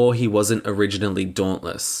 or he wasn't originally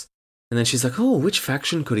Dauntless. And then she's like, oh, which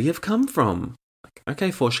faction could he have come from?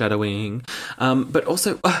 Okay, foreshadowing. But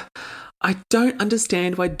also, I don't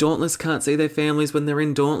understand why Dauntless can't see their families when they're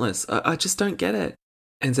in Dauntless. I just don't get it.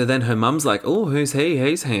 And so then her mum's like, oh, who's he?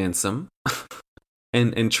 He's handsome.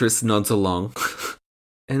 and Tris nods along.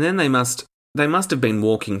 And then they must have been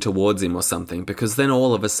walking towards him or something, because then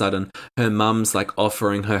all of a sudden her mum's like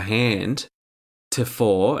offering her hand to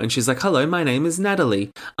Four, and she's like, hello, my name is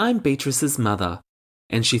Natalie. I'm Beatrice's mother.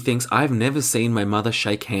 And she thinks, I've never seen my mother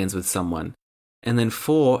shake hands with someone. And then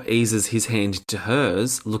Four eases his hand to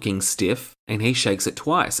hers, looking stiff, and he shakes it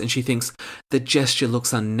twice. And she thinks, the gesture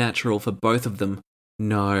looks unnatural for both of them.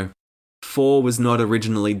 No. Four was not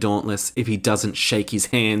originally Dauntless if he doesn't shake his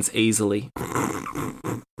hands easily.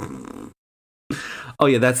 Oh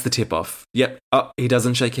yeah, that's the tip-off. Yep, he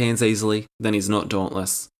doesn't shake hands easily, then he's not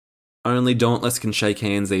Dauntless. Only Dauntless can shake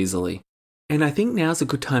hands easily. And I think now's a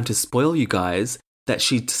good time to spoil you guys that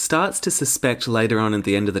she starts to suspect later on at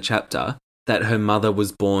the end of the chapter that her mother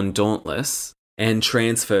was born Dauntless and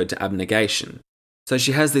transferred to Abnegation. So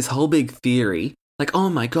she has this whole big theory, like, oh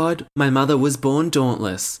my god, my mother was born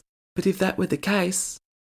Dauntless. But if that were the case,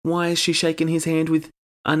 why is she shaking his hand with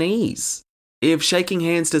unease? If shaking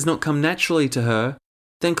hands does not come naturally to her,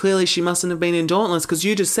 then clearly she mustn't have been in Dauntless, because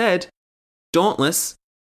you just said, Dauntless,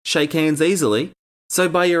 shake hands easily. So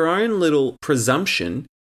by your own little presumption,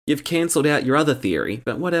 you've cancelled out your other theory,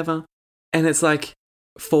 but whatever. And it's like,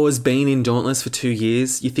 Four's been in Dauntless for 2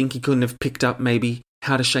 years. You think he couldn't have picked up maybe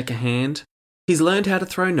how to shake a hand? He's learned how to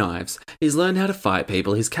throw knives. He's learned how to fight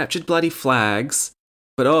people. He's captured bloody flags.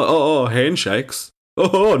 But handshakes.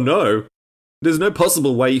 Oh, no. There's no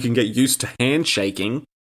possible way you can get used to handshaking.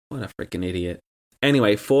 What a freaking idiot.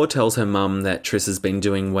 Anyway, Four tells her mum that Tris has been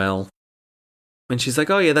doing well. And she's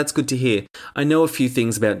like, oh yeah, that's good to hear. I know a few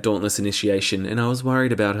things about Dauntless initiation, and I was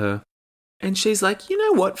worried about her. And she's like, you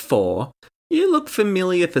know what, Four? You look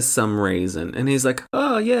familiar for some reason. And he's like,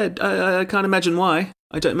 oh yeah, I can't imagine why.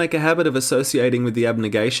 I don't make a habit of associating with the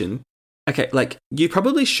Abnegation. Okay, like, you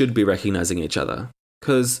probably should be recognizing each other.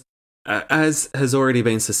 Because, as has already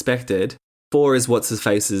been suspected, Four is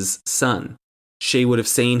What's-His-Face's son. She would have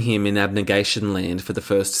seen him in Abnegation Land for the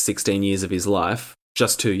first 16 years of his life,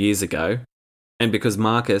 just 2 years ago. And because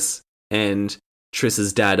Marcus and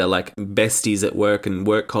Tris's dad are like besties at work and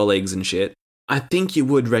work colleagues and shit, I think you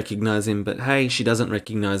would recognise him, but hey, she doesn't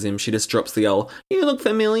recognise him. She just drops the old, you look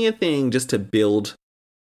familiar thing, just to build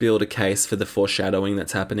a case for the foreshadowing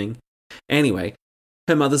that's happening. Anyway,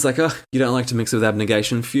 her mother's like, oh, you don't like to mix with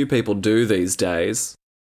Abnegation? Few people do these days.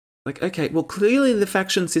 Like, okay, well, clearly the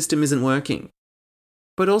faction system isn't working.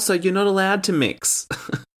 But also, you're not allowed to mix.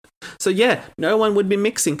 So yeah, no one would be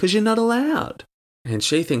mixing because you're not allowed. And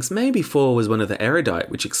she thinks maybe Four was one of the erudite,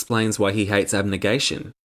 which explains why he hates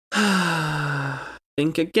Abnegation.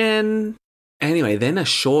 Think again. Anyway, then a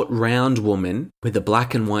short, round woman with a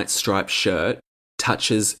black and white striped shirt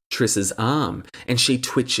touches Tris's arm, and she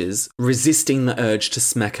twitches, resisting the urge to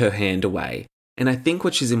smack her hand away. And I think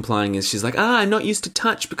what she's implying is she's like, I'm not used to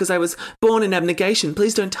touch because I was born in Abnegation.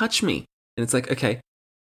 Please don't touch me. And it's like, okay,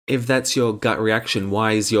 if that's your gut reaction,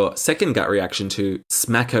 why is your second gut reaction to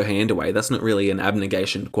smack her hand away? That's not really an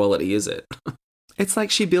Abnegation quality, is it? It's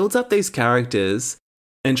like she builds up these characters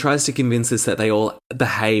and tries to convince us that they all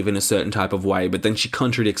behave in a certain type of way, but then she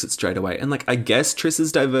contradicts it straight away. And like, I guess Tris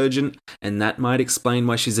is divergent, and that might explain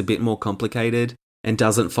why she's a bit more complicated and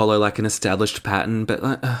doesn't follow like an established pattern,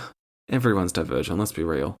 but everyone's divergent, let's be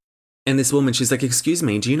real. And this woman, she's like, excuse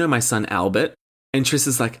me, do you know my son Albert? And Tris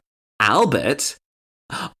is like, Albert?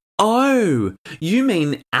 Oh, you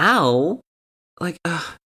mean Al? Like,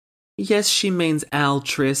 yes, she means Al,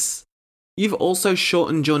 Tris. You've also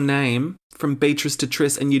shortened your name from Beatrice to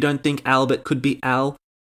Tris, and you don't think Albert could be Al?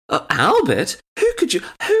 Albert? Who could you?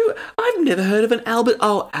 Who? I've never heard of an Albert.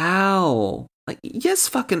 Oh, Al. Like, yes,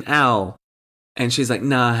 fucking Al. And she's like,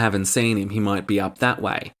 nah, I haven't seen him. He might be up that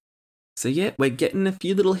way. So yeah, we're getting a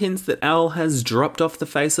few little hints that Al has dropped off the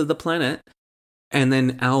face of the planet. And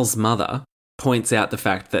then Al's mother points out the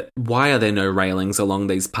fact that why are there no railings along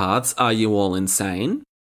these paths? Are you all insane?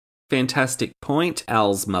 Fantastic point,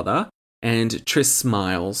 Al's mother. And Tris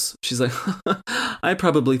smiles. She's like, I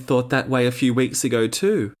probably thought that way a few weeks ago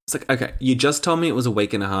too. It's like, okay, you just told me it was a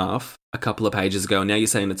week and a half a couple of pages ago, and now you're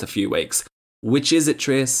saying it's a few weeks. Which is it,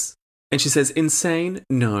 Tris? And she says, insane?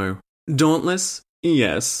 No. Dauntless?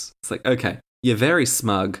 Yes. It's like, okay, you're very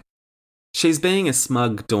smug. She's being a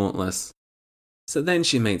smug Dauntless. So then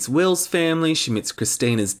she meets Will's family, she meets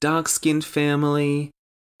Christina's dark-skinned family,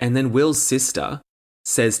 and then Will's sister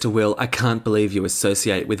says to Will, I can't believe you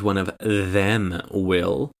associate with one of them,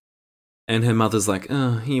 Will. And her mother's like,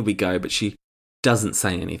 oh, here we go, but she doesn't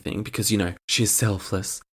say anything because, she's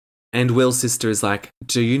selfless. And Will's sister is like,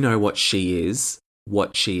 do you know what she is?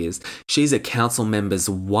 What she is? She's a council member's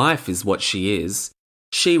wife is what she is.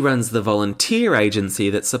 She runs the volunteer agency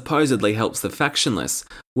that supposedly helps the factionless.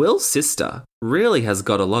 Will's sister really has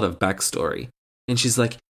got a lot of backstory. And she's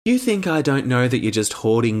like, you think I don't know that you're just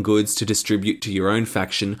hoarding goods to distribute to your own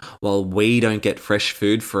faction while we don't get fresh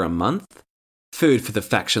food for a month? Food for the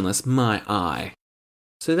factionless, my eye.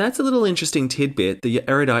 So that's a little interesting tidbit that your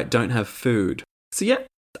erudite don't have food. So yeah,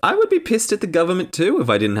 I would be pissed at the government too if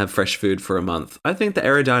I didn't have fresh food for a month. I think the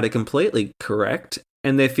erudite are completely correct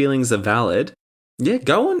and their feelings are valid. Yeah,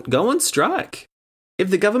 go on strike.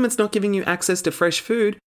 If the government's not giving you access to fresh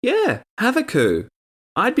food, yeah, have a coup.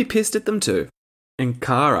 I'd be pissed at them too. And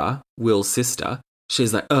Kara, Will's sister,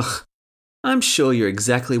 she's like, ugh, I'm sure you're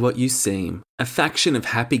exactly what you seem. A faction of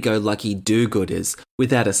happy-go-lucky do-gooders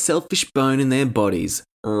without a selfish bone in their bodies.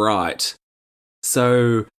 Right.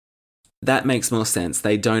 So that makes more sense.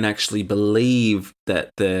 They don't actually believe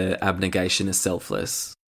that the abnegation is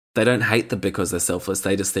selfless. They don't hate them because they're selfless.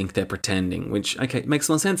 They just think they're pretending, which, okay, makes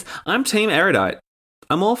more sense. I'm team erudite.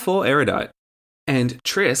 I'm all for erudite. And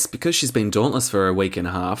Triss, because she's been dauntless for a week and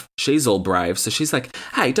a half, she's all brave. So she's like,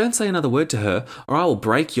 hey, don't say another word to her or I will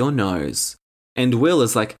break your nose. And Will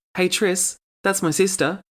is like, hey, Triss, that's my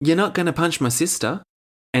sister. You're not going to punch my sister.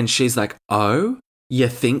 And she's like, oh, you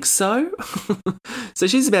think so? So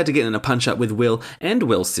she's about to get in a punch-up with Will and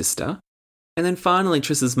Will's sister. And then finally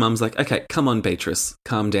Triss's mum's like, okay, come on, Beatrice,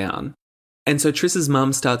 calm down. And so Triss's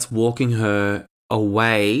mum starts walking her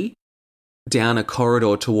away down a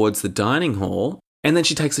corridor towards the dining hall, and then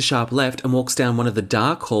she takes a sharp left and walks down one of the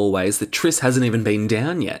dark hallways that Triss hasn't even been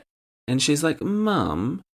down yet. And she's like,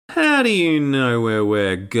 Mum, how do you know where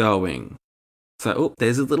we're going? So,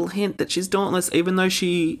 there's a little hint that she's dauntless, even though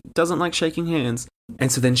she doesn't like shaking hands.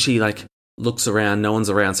 And so then she, looks around, no one's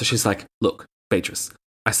around, so she's like, look, Beatrice,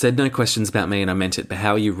 I said no questions about me and I meant it, but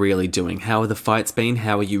how are you really doing? How are the fights been?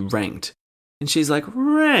 How are you ranked? And she's like,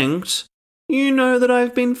 ranked? You know that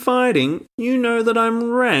I've been fighting. You know that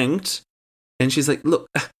I'm ranked. And she's like, look,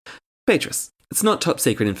 Beatrice, it's not top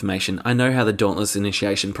secret information. I know how the Dauntless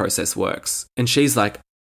initiation process works. And she's like,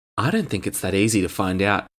 I don't think it's that easy to find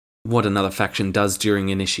out what another faction does during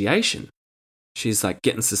initiation. She's like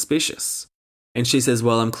getting suspicious. And she says,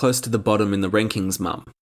 well, I'm close to the bottom in the rankings, Mum.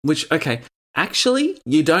 Which, okay, actually,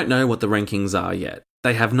 you don't know what the rankings are yet.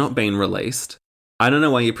 They have not been released. I don't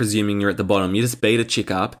know why you're presuming you're at the bottom. You just beat a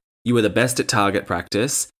chick up. You were the best at target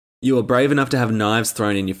practice. You were brave enough to have knives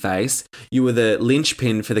thrown in your face. You were the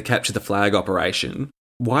linchpin for the capture the flag operation.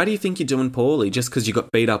 Why do you think you're doing poorly just because you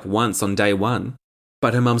got beat up once on day one?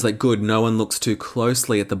 But her mum's like, good, no one looks too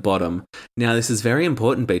closely at the bottom. Now, this is very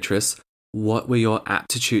important, Beatrice. What were your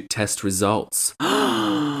aptitude test results?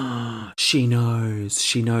 She knows.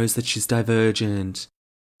 She knows that she's divergent.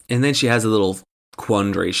 And then she has a little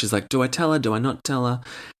quandary. She's like, do I tell her? Do I not tell her?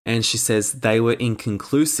 And she says they were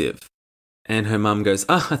inconclusive. And her mum goes,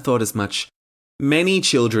 I thought as much. Many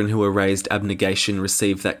children who were raised abnegation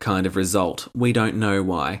receive that kind of result. We don't know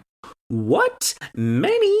why. What?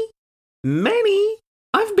 Many?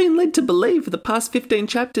 I've been led to believe for the past 15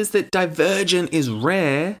 chapters that divergent is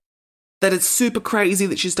rare. That it's super crazy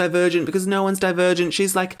that she's divergent because no one's divergent.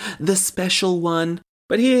 She's like the special one.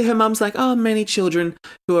 But here her mum's like, many children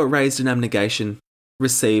who are raised in abnegation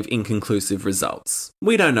receive inconclusive results.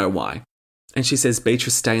 We don't know why. And she says,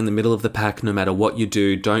 Beatrice, stay in the middle of the pack no matter what you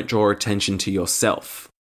do. Don't draw attention to yourself.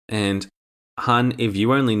 And, hun, if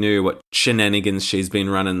you only knew what shenanigans she's been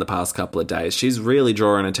running the past couple of days, she's really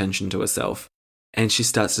drawing attention to herself. And she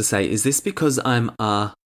starts to say, is this because I'm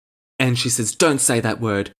And she says, don't say that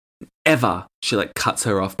word. Ever. She cuts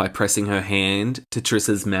her off by pressing her hand to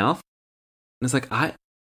Triss's mouth. And it's like,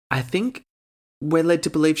 I think we're led to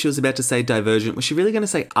believe she was about to say divergent. Was she really going to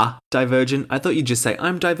say divergent? I thought you'd just say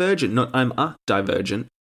I'm divergent, not I'm divergent.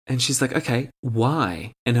 And she's like, okay,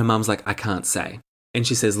 why? And her mum's like, I can't say. And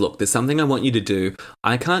she says, look, there's something I want you to do.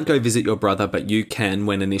 I can't go visit your brother, but you can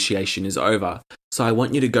when initiation is over. So I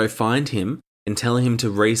want you to go find him and tell him to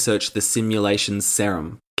research the simulation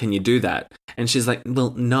serum. Can you do that? And she's like,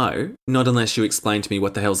 well, no, not unless you explain to me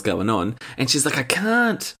what the hell's going on. And she's like, I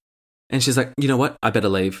can't. And she's like, you know what? I better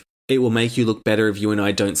leave. It will make you look better if you and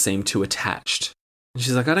I don't seem too attached. And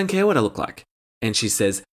she's like, I don't care what I look like. And she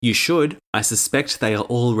says, you should. I suspect they are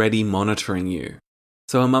already monitoring you.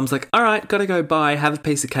 So her mum's like, all right, gotta go, bye. Have a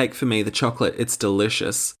piece of cake for me, the chocolate. It's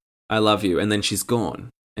delicious. I love you. And then she's gone.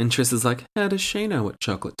 And Triss is like, how does she know what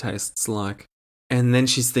chocolate tastes like? And then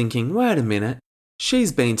she's thinking, wait a minute.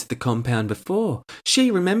 She's been to the compound before.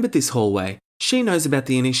 She remembered this hallway. She knows about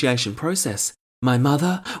the initiation process. My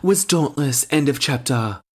mother was dauntless. End of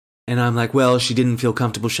chapter. And I'm like, well, she didn't feel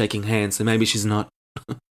comfortable shaking hands, so maybe she's not.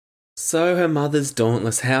 So her mother's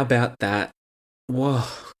dauntless. How about that? Whoa.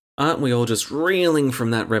 Aren't we all just reeling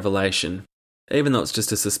from that revelation? Even though it's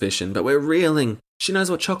just a suspicion, but we're reeling. She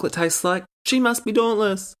knows what chocolate tastes like. She must be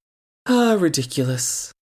dauntless. Ah,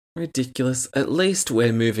 ridiculous. Ridiculous. At least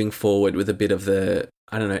we're moving forward with a bit of the,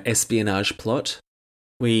 espionage plot.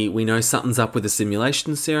 We know something's up with the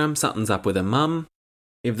simulation serum, something's up with her mum.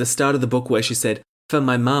 If the start of the book where she said, for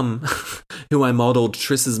my mum, who I modelled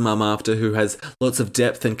Triss's mum after, who has lots of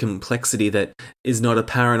depth and complexity that is not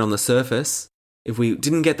apparent on the surface, if we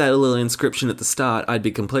didn't get that little inscription at the start, I'd be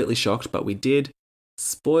completely shocked, but we did.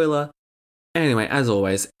 Spoiler. Anyway, as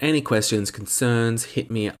always, any questions, concerns, hit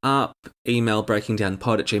me up. Email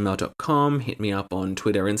breakingdownpod@gmail.com. Hit me up on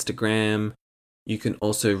Twitter, Instagram. You can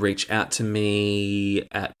also reach out to me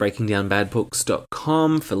at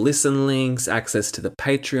breakingdownbadbooks.com for listen links, access to the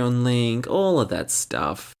Patreon link, all of that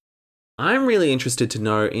stuff. I'm really interested to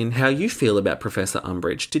know in how you feel about Professor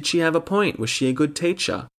Umbridge. Did she have a point? Was she a good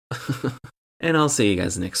teacher? And I'll see you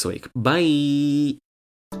guys next week. Bye!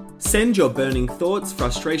 Send your burning thoughts,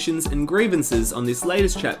 frustrations, and grievances on this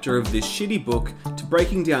latest chapter of this shitty book to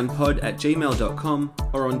breakingdownpod@gmail.com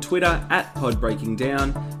or on Twitter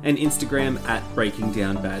 @podbreakingdown and Instagram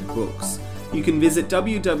 @breakingdownbadbooks. You can visit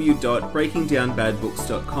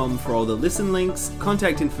www.breakingdownbadbooks.com for all the listen links,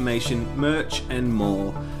 contact information, merch, and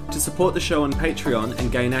more. To support the show on Patreon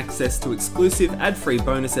and gain access to exclusive ad-free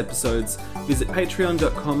bonus episodes, visit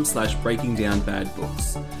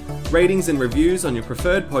patreon.com/breakingdownbadbooks. Ratings and reviews on your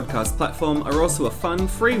preferred podcast platform are also a fun,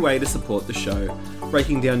 free way to support the show.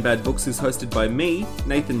 Breaking Down Bad Books is hosted by me,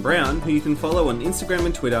 Nathan Brown, who you can follow on Instagram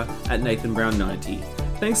and Twitter @NathanBrown90.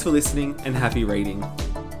 Thanks for listening and happy reading.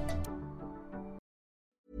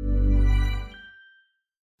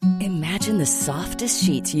 Imagine the softest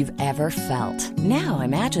sheets you've ever felt. Now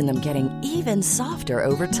imagine them getting even softer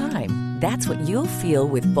over time. That's what you'll feel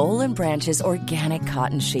with Boll & Branch's organic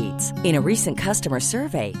cotton sheets. In a recent customer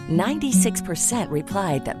survey, 96%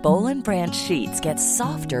 replied that Boll & Branch sheets get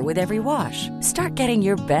softer with every wash. Start getting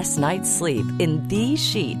your best night's sleep in these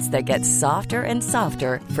sheets that get softer and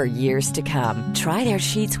softer for years to come. Try their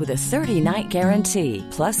sheets with a 30-night guarantee.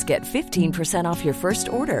 Plus, get 15% off your first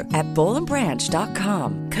order at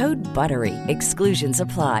bollandbranch.com. Code BUTTERY. Exclusions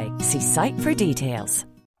apply. See site for details.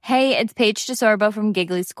 Hey, it's Paige DeSorbo from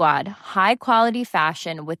Giggly Squad. High quality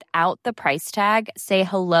fashion without the price tag. Say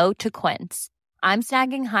hello to Quince. I'm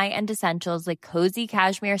snagging high-end essentials like cozy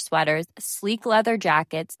cashmere sweaters, sleek leather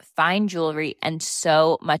jackets, fine jewelry, and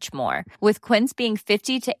so much more. With Quince being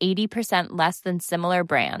 50 to 80% less than similar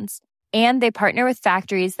brands. And they partner with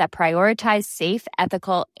factories that prioritize safe,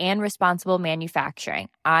 ethical, and responsible manufacturing.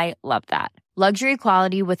 I love that. Luxury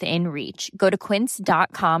quality within reach. Go to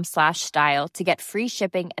quince.com/style to get free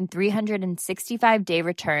shipping and 365-day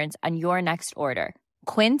returns on your next order.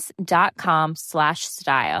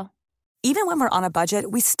 Quince.com/style. Even when we're on a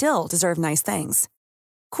budget, we still deserve nice things.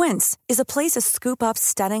 Quince is a place to scoop up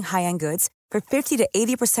stunning high-end goods for 50 to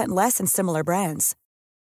 80% less than similar brands.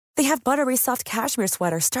 They have buttery soft cashmere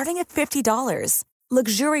sweaters starting at $50,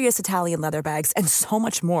 luxurious Italian leather bags, and so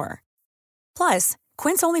much more. Plus,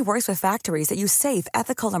 Quince only works with factories that use safe,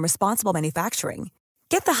 ethical, and responsible manufacturing.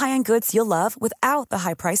 Get the high-end goods you'll love without the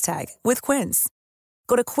high price tag with Quince.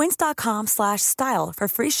 Go to quince.com/style for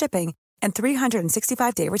free shipping and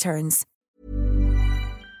 365-day returns.